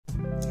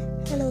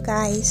Hello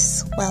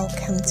guys,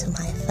 welcome to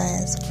my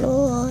first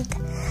vlog.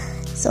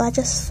 So I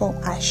just thought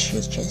I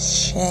should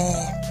just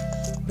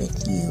share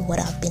with you what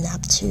I've been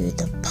up to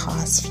the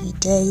past few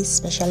days,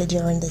 especially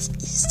during this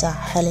Easter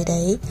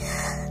holiday.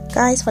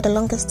 Guys, for the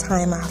longest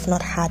time I have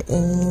not had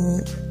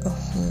any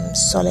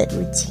solid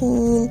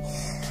routine,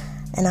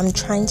 and I'm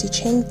trying to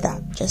change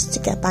that just to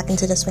get back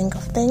into the swing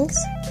of things.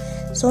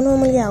 So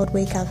normally I would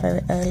wake up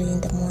very early in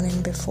the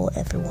morning before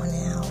everyone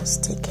else,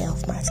 take care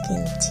of my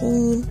skin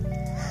routine,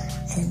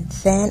 and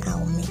then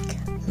I'll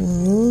make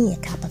me a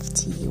cup of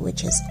tea,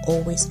 which is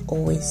always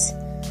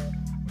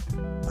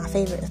my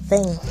favorite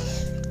thing.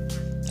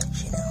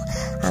 You know,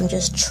 I'm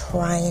just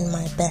trying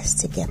my best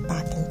to get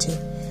back into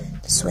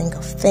the swing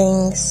of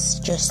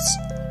things, just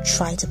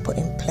try to put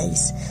in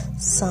place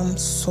some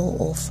sort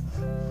of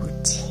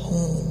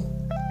routine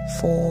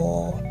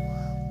for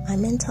my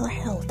mental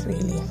health,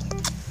 really.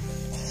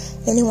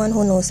 Anyone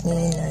who knows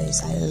me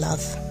knows I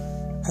love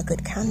a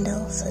good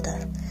candle, so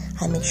that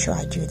I make sure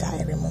I do that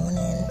every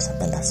morning,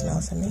 something that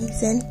smells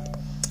amazing.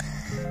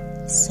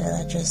 So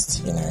I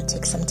just,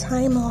 take some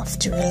time off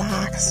to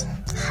relax,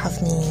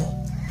 have me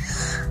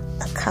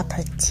a cup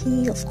of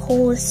tea, of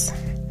course,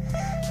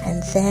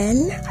 and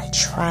then I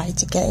try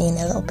to get in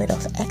a little bit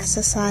of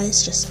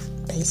exercise, just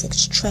basic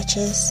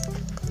stretches,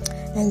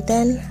 and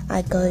then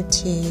I go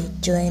to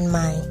doing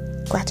my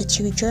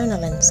gratitude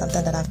journaling,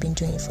 something that I've been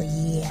doing for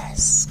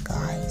years,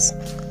 guys.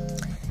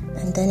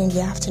 And then in the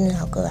afternoon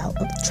I'll go out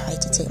and try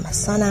to take my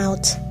son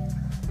out,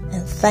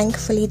 and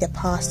thankfully the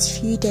past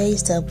few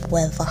days the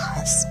weather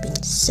has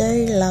been so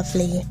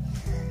lovely,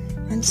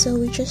 and so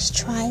we just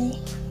try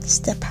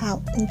step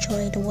out,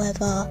 enjoy the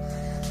weather,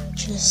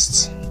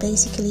 just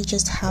basically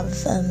just have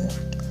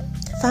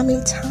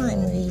family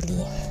time,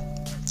 really,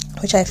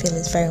 which I feel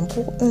is very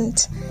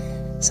important.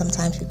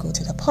 Sometimes we go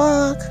to the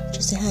park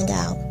just to hang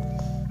out,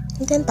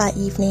 and then by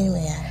evening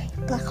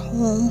we're back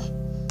home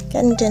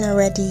getting dinner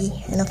ready.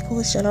 And of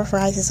course jollof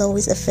rice is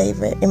always a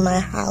favorite in my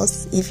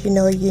house. If you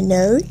know, you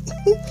know.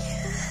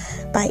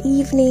 By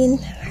evening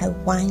I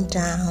wind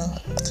down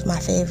to my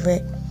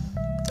favorite,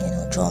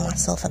 draw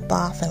myself a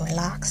bath and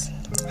relax.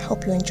 I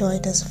hope you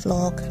enjoyed this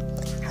vlog.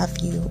 Have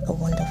you a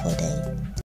wonderful day.